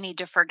saying we need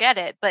to forget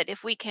it, but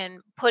if we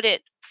can put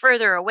it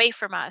further away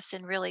from us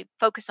and really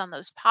focus on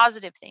those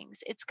positive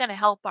things, it's going to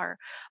help our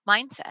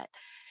mindset.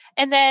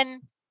 And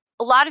then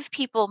a lot of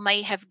people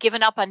may have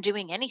given up on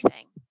doing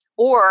anything,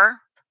 or,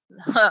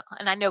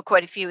 and I know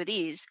quite a few of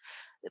these,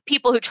 the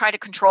people who try to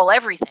control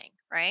everything,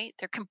 right?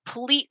 They're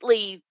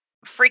completely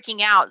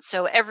freaking out.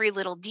 So every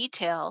little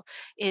detail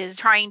is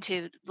trying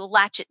to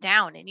latch it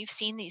down. And you've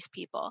seen these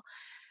people.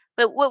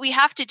 But what we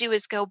have to do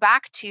is go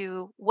back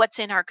to what's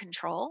in our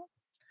control,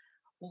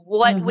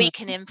 what Mm-hmm. we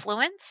can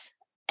influence,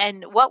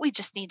 and what we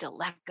just need to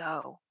let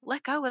go.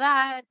 Let go of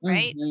that,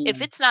 right? If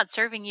Mm-hmm. it's not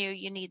serving you,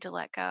 you need to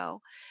let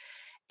go.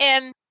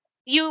 And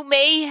you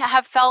may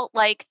have felt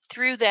like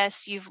through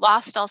this, you've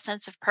lost all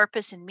sense of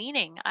purpose and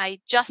meaning. I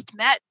just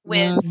met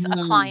with a Mm-hmm.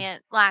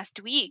 client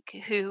last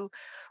week who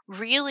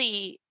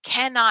really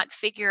cannot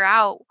figure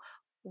out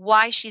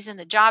why she's in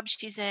the job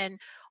she's in,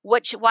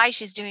 why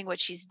she's doing what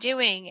she's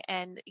doing.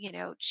 And,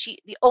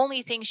 the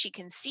only thing she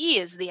can see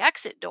is the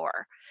exit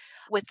door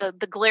with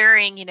the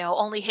glaring,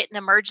 only hit an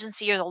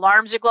emergency or the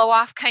alarms are go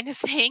off kind of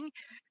thing.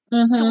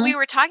 So Mm-hmm. we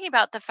were talking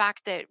about the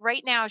fact that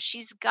right now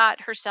she's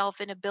got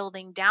herself in a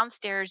building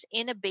downstairs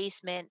in a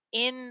basement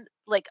in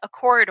like a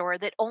corridor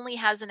that only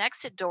has an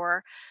exit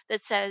door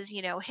that says,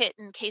 hit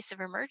in case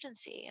of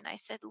emergency. And I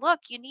said, look,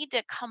 you need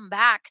to come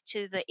back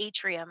to the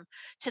atrium,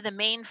 to the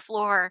main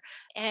floor,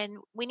 and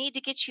we need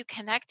to get you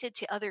connected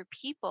to other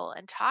people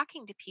and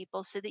talking to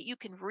people so that you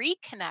can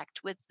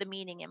reconnect with the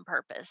meaning and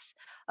purpose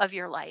of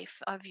your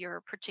life, of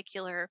your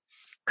particular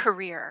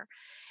career.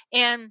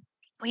 And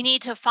we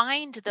need to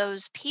find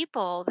those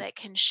people that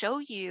can show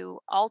you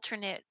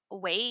alternate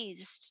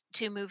ways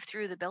to move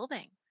through the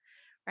building,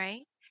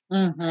 right?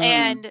 Mm-hmm.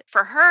 And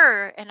for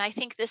her, and I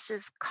think this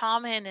is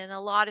common in a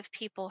lot of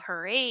people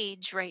her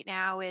age right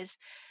now, is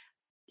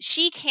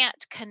she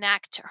can't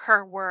connect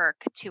her work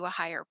to a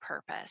higher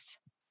purpose.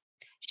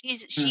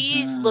 She's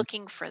Mm-hmm.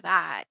 looking for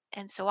that.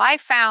 And so I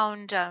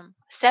found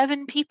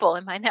 7 people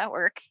in my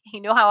network.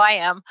 You know how I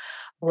am,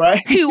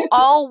 Right. who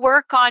all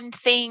work on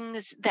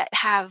things that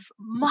have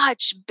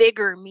much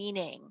bigger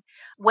meaning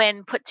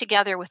when put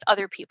together with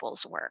other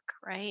people's work,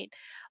 right?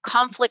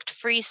 Conflict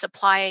free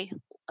supply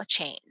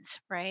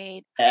chains,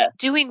 right? Yes.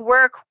 Doing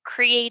work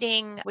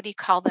creating, what do you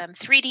call them?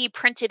 3D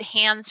printed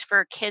hands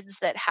for kids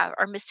that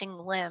are missing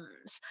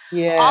limbs.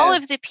 All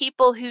of Yes. the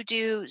people who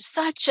do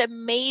such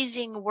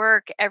amazing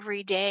work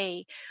every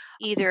day,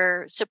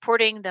 either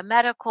supporting the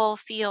medical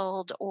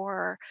field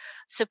or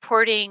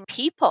supporting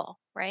people,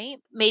 right?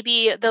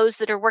 Maybe those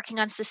that are working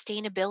on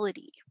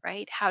sustainability,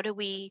 right? How do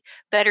we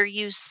better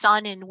use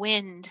sun and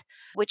wind,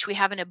 which we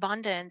have in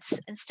abundance,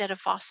 instead of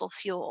fossil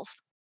fuels?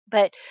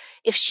 But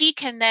if she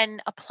can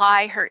then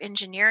apply her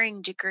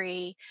engineering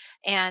degree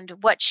and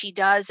what she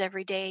does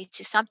every day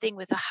to something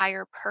with a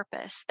higher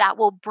purpose, that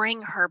will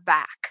bring her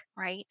back,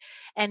 right?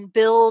 And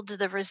build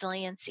the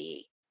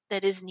resiliency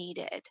that is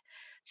needed.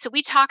 So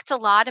we talked a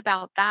lot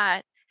about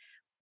that.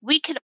 We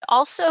could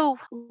also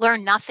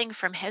learn nothing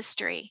from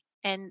history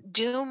and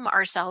doom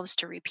ourselves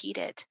to repeat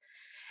it.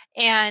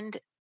 And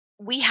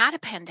we had a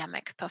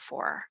pandemic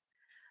before.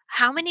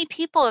 How many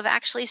people have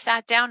actually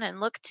sat down and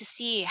looked to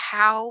see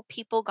how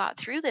people got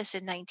through this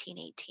in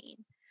 1918?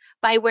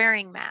 By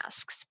wearing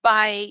masks,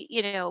 by,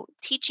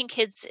 teaching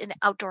kids in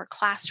outdoor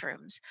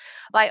classrooms,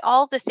 by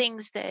all the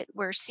things that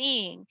we're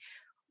seeing.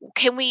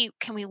 Can we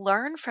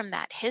learn from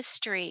that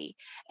history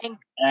and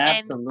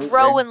Absolutely.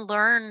 grow and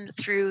learn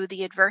through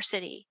the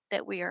adversity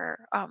that we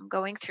are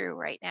going through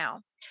right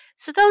now?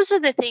 So those are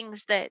the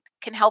things that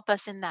can help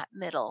us in that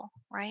middle,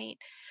 right?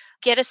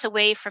 Get us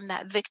away from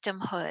that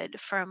victimhood,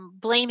 from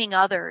blaming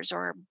others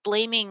or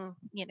blaming,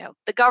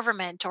 the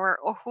government or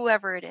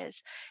whoever it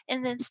is,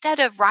 and instead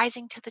of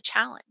rising to the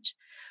challenge.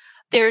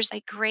 There's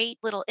a great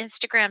little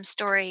Instagram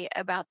story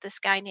about this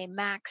guy named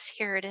Max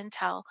here at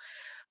Intel,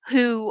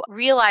 who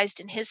realized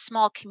in his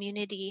small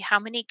community how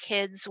many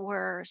kids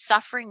were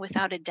suffering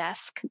without a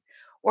desk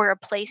or a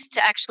place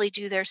to actually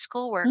do their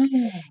schoolwork.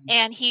 Mm.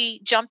 And he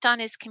jumped on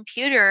his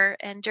computer,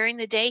 and during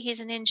the day he's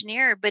an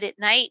engineer, but at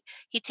night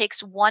he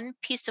takes one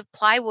piece of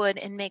plywood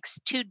and makes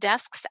 2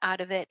 desks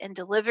out of it and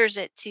delivers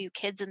it to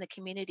kids in the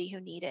community who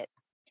need it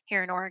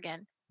here in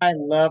Oregon. I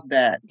love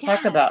that.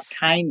 Talk about Yes.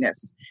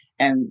 kindness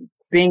and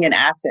being an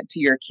asset to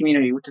your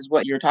community, which is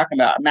what you're talking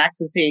about. Max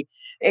is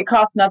it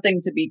costs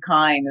nothing to be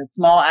kind. A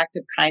small act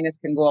of kindness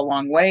can go a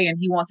long way, and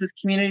he wants his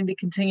community to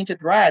continue to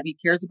thrive. He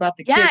cares about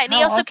the Yeah, kids. and he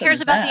How also awesome cares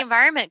is about the that?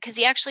 environment because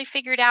he actually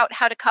figured out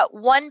how to cut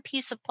one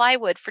piece of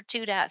plywood for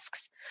 2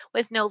 desks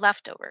with no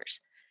leftovers.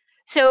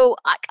 So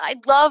I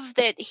love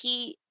that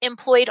he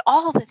employed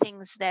all the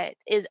things that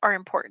are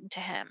important to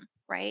him,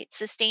 right?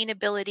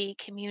 Sustainability,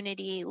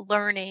 community,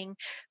 learning,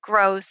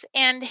 growth,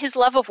 and his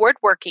love of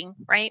woodworking,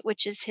 right?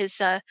 Which is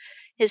his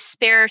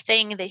spare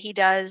thing that he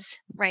does,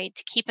 right,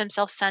 to keep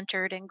himself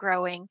centered and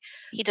growing.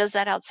 He does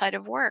that outside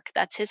of work.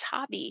 That's his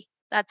hobby.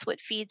 That's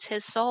what feeds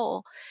his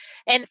soul.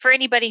 And for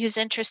anybody who's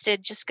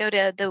interested, just go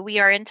to the We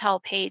Are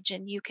Intel page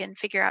and you can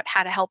figure out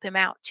how to help him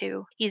out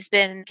too. He's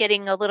been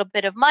getting a little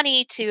bit of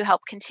money to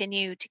help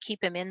continue to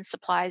keep him in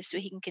supplies so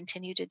he can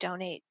continue to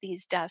donate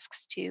these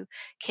desks to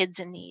kids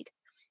in need.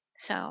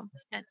 So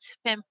it's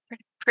been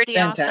pretty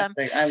awesome.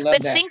 Fantastic. I love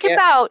But that. think Yep.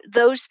 about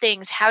those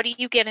things. How do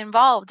you get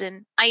involved?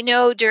 And I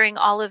know during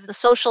all of the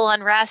social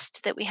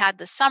unrest that we had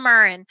this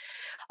summer and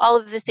all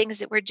of the things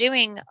that we're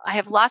doing, I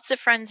have lots of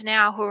friends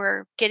now who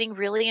are getting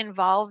really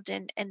involved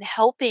in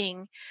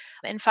helping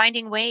and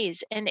finding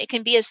ways. And it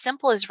can be as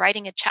simple as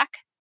writing a check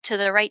to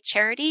the right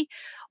charity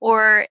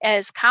or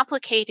as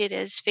complicated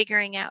as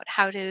figuring out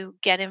how to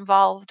get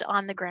involved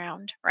on the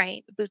ground,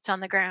 right? Boots on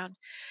the ground.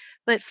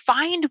 But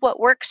find what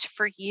works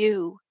for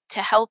you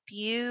to help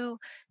you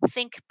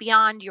think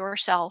beyond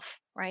yourself,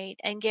 right?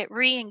 And get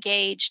re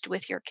engaged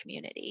with your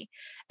community.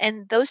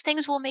 And those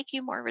things will make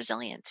you more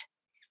resilient.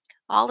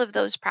 All of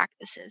those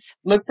practices.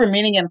 Look for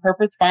meaning and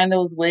purpose, find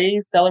those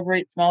ways,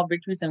 celebrate small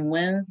victories and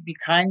wins, be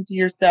kind to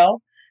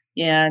yourself.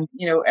 And,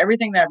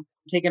 everything that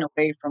I've taken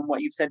away from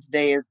what you've said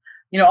today is,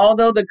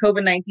 although the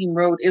COVID-19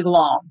 road is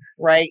long,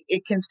 right,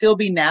 it can still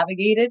be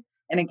navigated,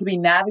 and it can be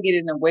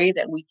navigated in a way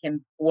that we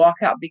can walk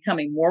out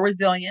becoming more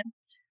resilient,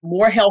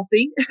 more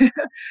healthy.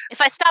 If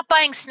I stop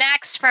buying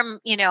snacks from,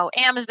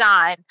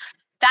 Amazon,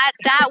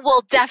 that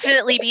will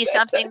definitely be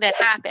something that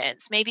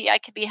happens. Maybe I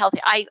could be healthy.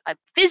 I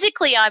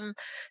physically I'm,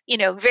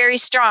 very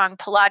strong.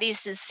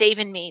 Pilates is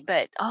saving me,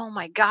 but oh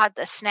my God,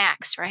 the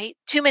snacks, right?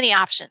 Too many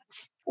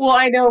options. Well,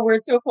 I know we're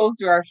so close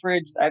to our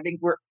fridge. I think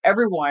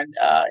everyone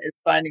is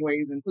finding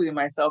ways, including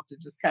myself, to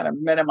just kind of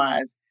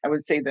minimize, I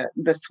would say,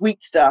 the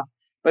sweet stuff,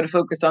 but to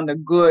focus on the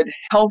good,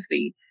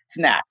 healthy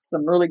snacks,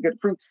 some really good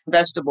fruits and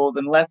vegetables,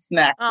 and less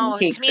snacks and Oh,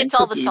 to cakes me, and it's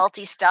all the cookies.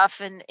 salty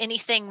stuff and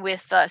anything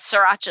with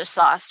sriracha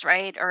sauce,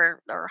 right?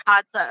 Or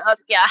hot.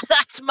 Yeah,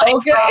 that's my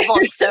Okay.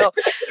 problem. So,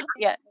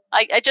 yeah,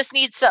 I just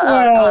need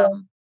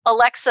Well,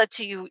 Alexa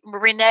to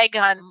renege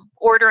on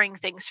ordering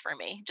things for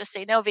me. Just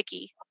say no,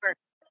 Vicky, or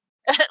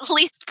at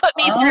least put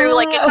me through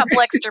like a uh,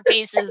 couple extra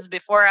paces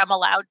before I'm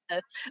allowed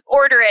to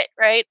order it.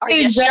 Right? Are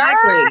you sure?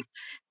 exactly.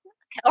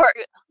 Or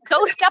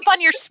go step on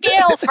your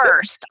scale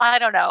first. I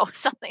don't know,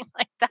 something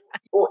like that.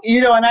 Well,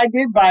 and I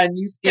did buy a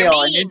new They're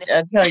scale, and mean.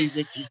 I tell you,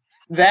 Vicky,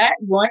 that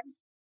one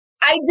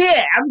I did.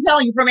 I'm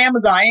telling you from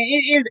Amazon.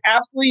 It is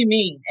absolutely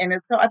mean. And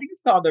I think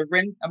it's called the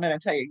Ren. I'm going to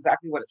tell you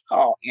exactly what it's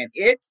called. And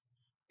it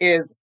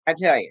is, I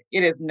tell you,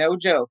 it is no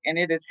joke. And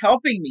it is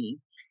helping me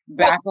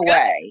Well, back good.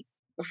 away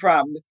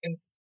from the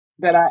things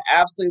that I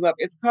absolutely love.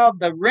 It's called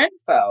the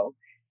Renfo,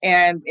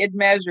 and it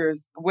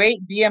measures weight,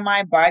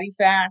 BMI, body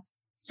fat,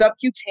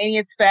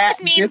 subcutaneous fat,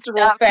 Just mean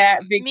visceral stuff.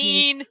 fat, Vicky,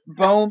 Mean.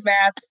 bone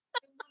mass.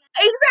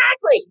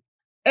 Exactly.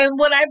 And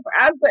when I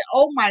said,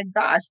 oh my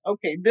gosh,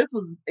 okay, this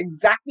was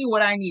exactly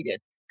what I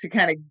needed to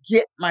kind of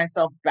get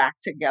myself back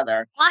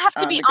together. I have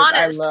to be Because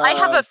I honest. I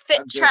have a love Fit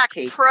a good Track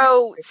cake.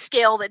 Pro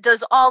scale that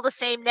does all the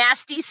same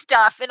nasty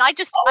stuff, and Oh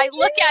I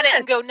look at it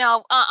and yes, go,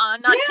 no,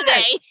 not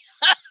today. yes.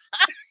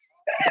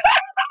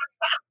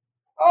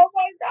 Oh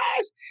my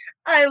gosh,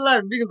 I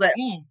love it because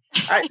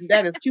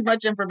that is too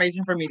much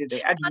information for me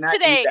today. I do Not not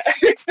need today. that.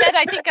 Instead,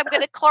 I think I'm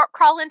going to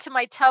crawl into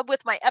my tub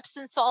with my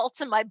Epsom salts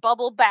and my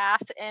bubble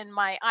bath and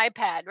my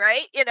iPad.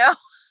 Right?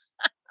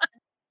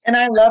 And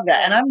I love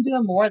that. And So I'm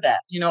doing more of that.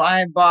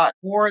 I bought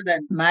more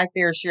than my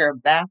fair share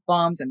of bath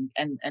bombs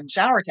and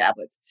shower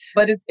tablets.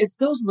 But it's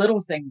those little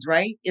things,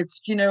 right? It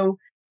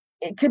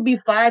could be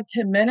 5-10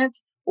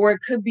 minutes, or it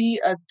could be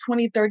a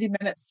 20-30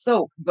 minute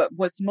soak. But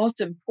what's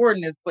most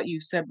important is what you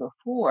said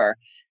before,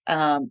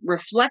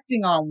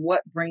 reflecting on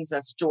what brings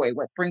us joy,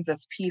 what brings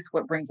us peace,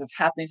 what brings us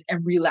happiness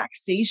and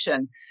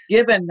relaxation,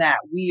 given that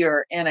we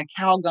are in a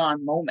Calgon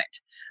moment.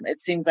 It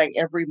seems like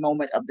every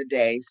moment of the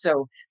day.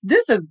 So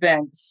this has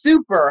been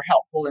super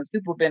helpful and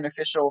super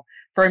beneficial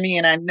for me.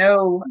 And I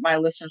know my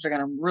listeners are going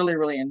to really,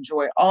 really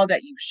enjoy all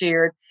that you've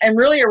shared, and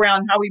really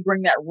around how we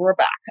bring that roar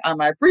back.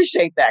 I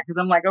appreciate that, because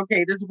I'm like,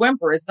 okay, this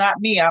whimper is not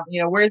me.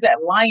 Where's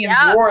that lion's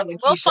yeah, roar,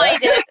 we'll Lakeisha?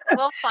 find it.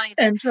 We'll find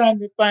it. And trying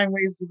to find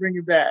ways to bring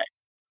it back.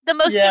 The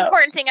most Yeah.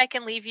 important thing I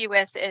can leave you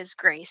with is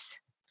grace.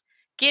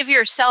 Give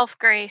yourself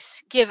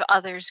grace, give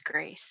others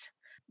grace.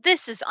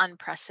 This is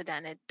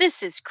unprecedented.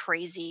 This is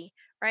crazy,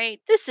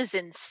 right? This is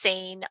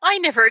insane. I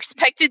never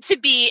expected to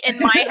be in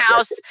my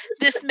house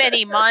this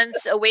many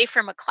months, away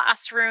from a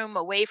classroom,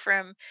 away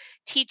from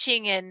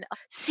teaching and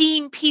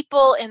seeing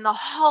people in the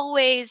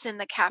hallways, in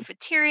the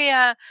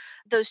cafeteria,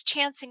 those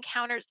chance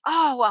encounters.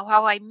 Oh, wow,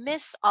 how I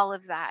miss all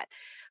of that.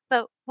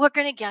 But we're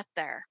going to get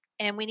there.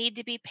 And we need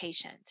to be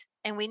patient,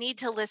 and we need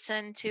to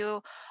listen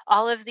to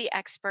all of the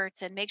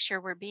experts and make sure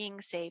we're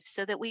being safe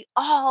so that we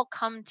all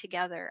come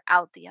together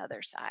out the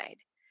other side,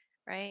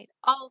 right?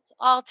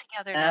 All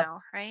together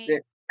now, right? Absolutely.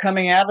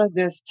 Coming out of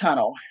this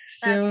tunnel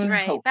That's soon,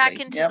 right. Back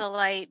hopefully. into Yep. the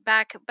light,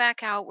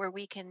 back out where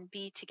we can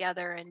be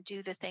together and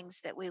do the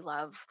things that we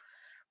love.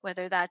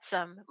 Whether that's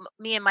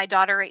me and my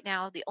daughter right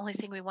now, the only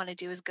thing we want to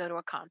do is go to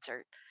a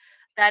concert.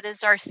 That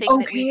is our thing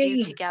that we do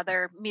Okay.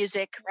 together,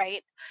 music,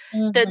 right?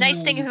 The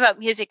nice thing Hmm. about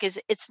music is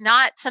it's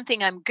not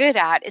something I'm good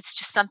at. It's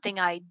just something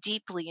I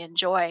deeply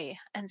enjoy.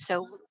 And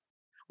so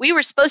we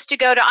were supposed to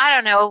go to, I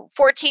don't know,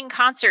 14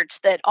 concerts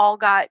that all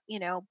got,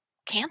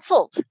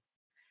 canceled.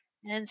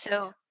 And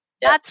so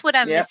Yep. That's what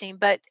I'm Yep. missing.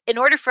 But in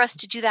order for us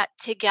to do that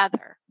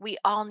together, we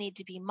all need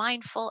to be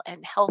mindful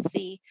and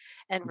healthy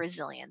and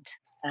resilient.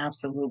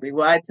 Absolutely.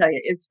 Well, I tell you,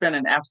 it's been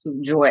an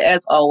absolute joy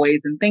as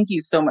always. And thank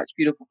you so much,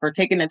 beautiful, for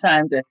taking the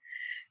time to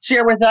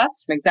share with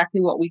us exactly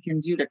what we can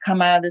do to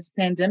come out of this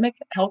pandemic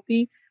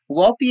healthy,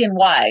 wealthy, and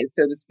wise,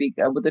 so to speak,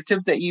 with the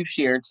tips that you've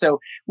shared. So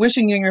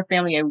wishing you and your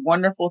family a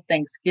wonderful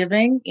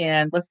Thanksgiving,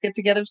 and let's get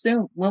together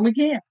soon when we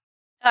can.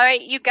 All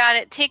right, you got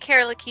it. Take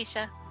care,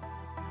 Lakeisha.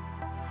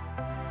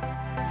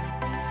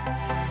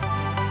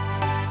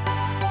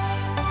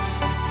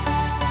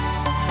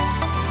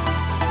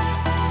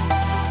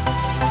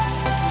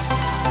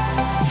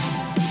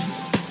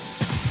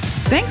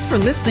 Thanks for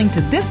listening to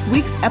this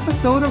week's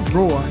episode of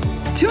Roar.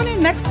 Tune in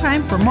next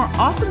time for more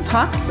awesome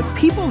talks with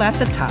people at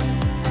the top.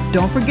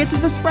 Don't forget to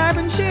subscribe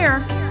and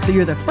share so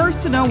you're the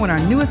first to know when our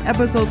newest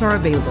episodes are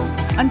available.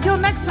 Until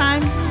next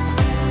time.